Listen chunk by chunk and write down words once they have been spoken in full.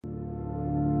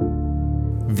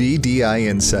VDI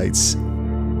Insights.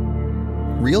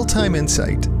 Real-time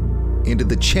insight into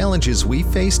the challenges we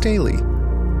face daily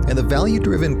and the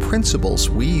value-driven principles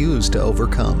we use to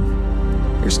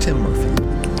overcome. Here's Tim Murphy.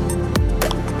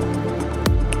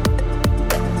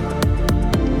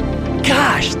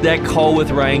 Gosh, that call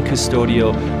with Ryan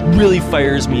Custodio really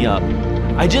fires me up.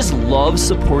 I just love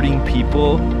supporting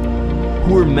people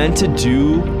who are meant to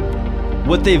do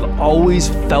what they've always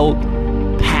felt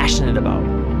passionate about.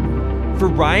 For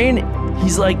Ryan,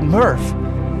 he's like, Murph,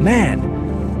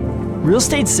 man, real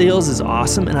estate sales is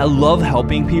awesome and I love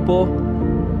helping people,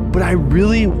 but I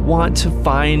really want to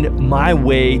find my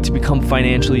way to become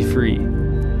financially free.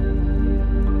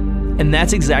 And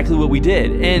that's exactly what we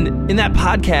did. And in that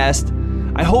podcast,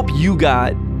 I hope you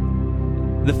got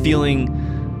the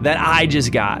feeling that I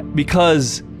just got,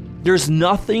 because there's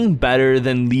nothing better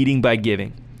than leading by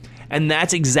giving. And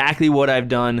that's exactly what I've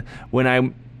done when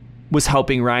I was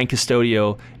helping Ryan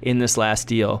Custodio in this last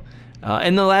deal,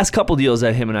 and the last couple deals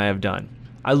that him and I have done.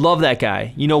 I love that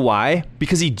guy. You know why?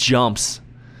 Because he jumps.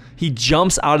 He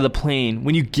jumps out of the plane.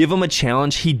 When you give him a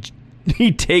challenge, he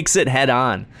takes it head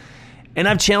on. And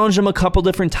I've challenged him a couple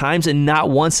different times, and not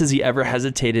once has he ever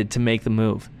hesitated to make the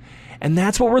move. And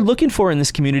that's what we're looking for in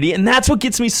this community, and that's what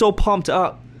gets me so pumped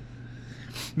up.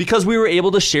 Because we were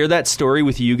able to share that story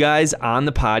with you guys on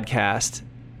the podcast.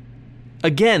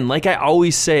 Again, like I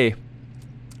always say,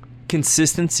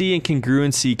 consistency and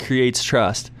congruency creates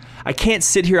trust. I can't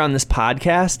sit here on this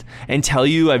podcast and tell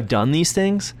you I've done these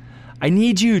things. I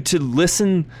need you to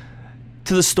listen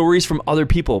to the stories from other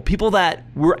people that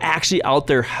were actually out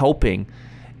there helping.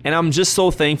 And I'm just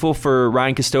so thankful for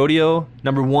Ryan Custodio,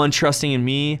 number one, trusting in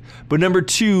me, but number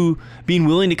two, being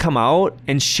willing to come out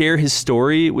and share his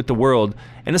story with the world,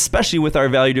 and especially with our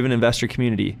value-driven investor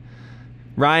community.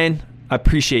 Ryan, I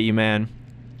appreciate you, man.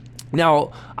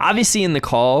 Now, obviously in the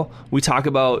call, we talk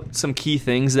about some key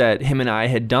things that him and I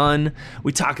had done.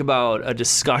 We talk about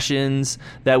discussions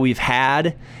that we've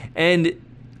had. And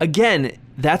again,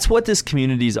 that's what this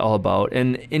community is all about.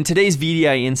 And in today's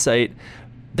VDI Insight,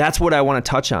 that's what I want to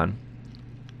touch on.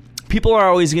 People are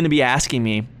always going to be asking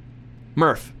me,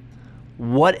 Murph,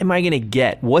 what am I going to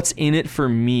get? What's in it for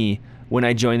me when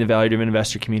I join the value-driven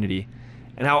investor community?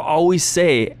 And I'll always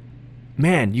say,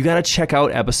 man, you got to check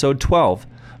out episode 12,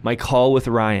 my call with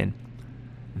Ryan.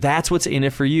 That's what's in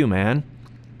it for you, man.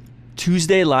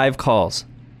 Tuesday live calls.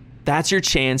 That's your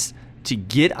chance to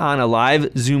get on a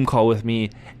live Zoom call with me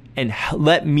and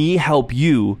let me help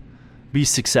you be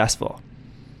successful.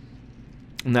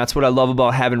 And that's what I love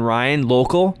about having Ryan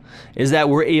local, is that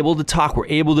we're able to talk, we're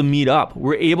able to meet up,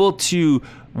 we're able to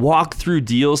walk through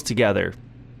deals together.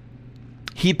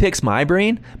 He picks my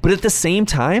brain, but at the same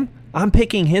time, I'm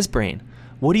picking his brain.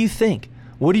 What do you think?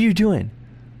 What are you doing?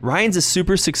 Ryan's a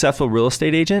super successful real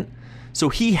estate agent, so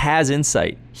he has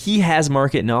insight. He has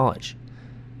market knowledge.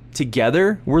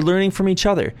 Together, we're learning from each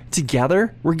other.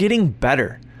 Together, we're getting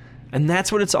better. And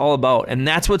that's what it's all about. And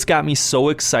that's what's got me so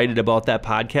excited about that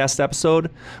podcast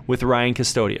episode with Ryan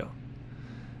Custodio.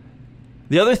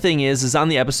 The other thing is on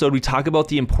the episode, we talk about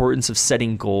the importance of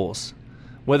setting goals,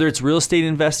 whether it's real estate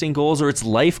investing goals or it's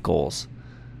life goals.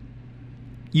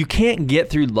 You can't get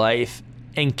through life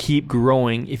and keep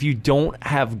growing if you don't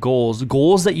have goals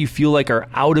that you feel like are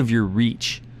out of your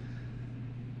reach.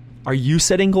 Are you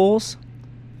setting goals?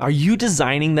 Are you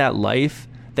designing that life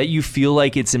that you feel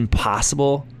like it's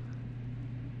impossible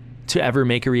to ever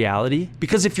make a reality?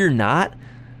 Because if you're not,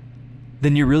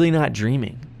 then you're really not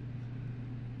dreaming.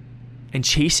 And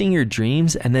chasing your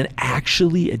dreams and then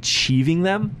actually achieving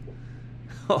them,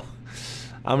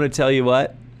 I'm going to tell you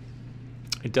what,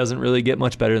 it doesn't really get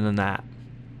much better than that.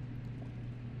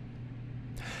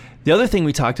 The other thing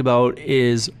we talked about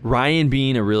is Ryan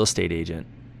being a real estate agent.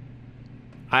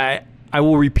 I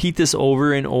will repeat this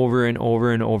over and over and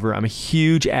over and over. I'm a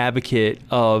huge advocate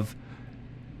of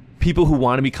people who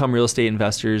want to become real estate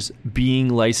investors being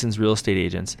licensed real estate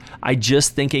agents. I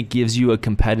just think it gives you a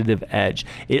competitive edge.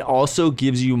 It also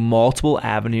gives you multiple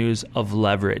avenues of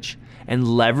leverage. And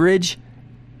leverage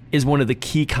is one of the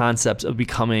key concepts of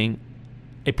becoming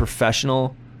a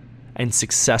professional and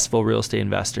successful real estate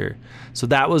investor. So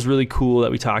that was really cool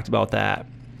that we talked about that.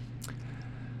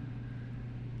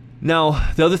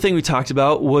 Now, the other thing we talked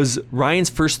about was Ryan's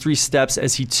first 3 steps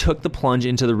as he took the plunge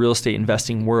into the real estate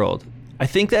investing world. I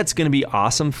think that's going to be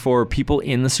awesome for people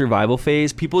in the survival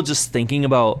phase, people just thinking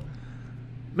about,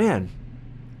 man,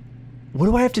 what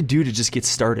do I have to do to just get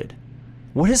started?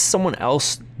 What has someone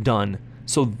else done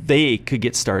so they could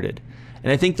get started?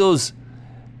 And I think those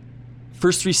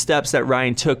first 3 steps that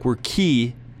Ryan took were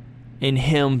key in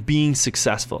him being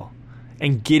successful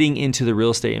and getting into the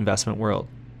real estate investment world.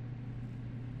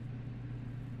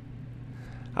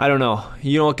 I don't know.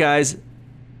 You know what, guys?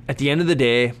 At the end of the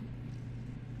day,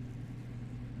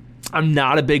 I'm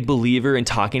not a big believer in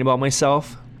talking about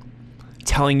myself,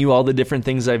 telling you all the different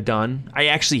things I've done. I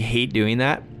actually hate doing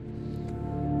that.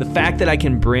 The fact that I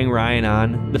can bring Ryan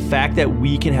on, the fact that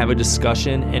we can have a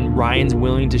discussion and Ryan's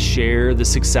willing to share the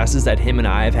successes that him and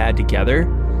I have had together,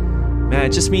 man,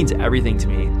 it just means everything to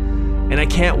me. And I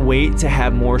can't wait to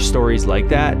have more stories like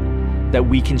that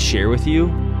we can share with you.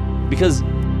 Because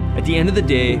at the end of the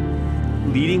day,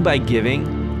 leading by giving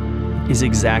is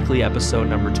exactly episode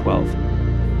number 12.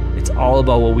 It's all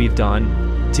about what we've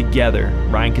done together,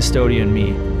 Ryan Custodio and me,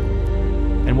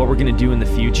 and what we're going to do in the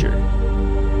future.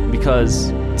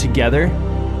 Because together,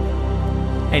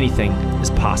 anything is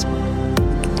possible.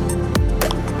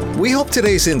 We hope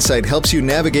today's insight helps you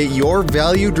navigate your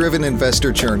value-driven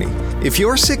investor journey. If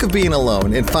you're sick of being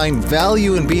alone and find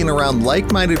value in being around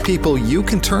like-minded people you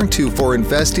can turn to for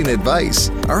investing advice,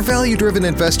 our value-driven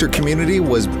investor community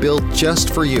was built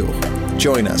just for you.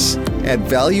 Join us at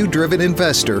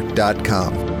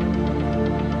valuedriveninvestor.com.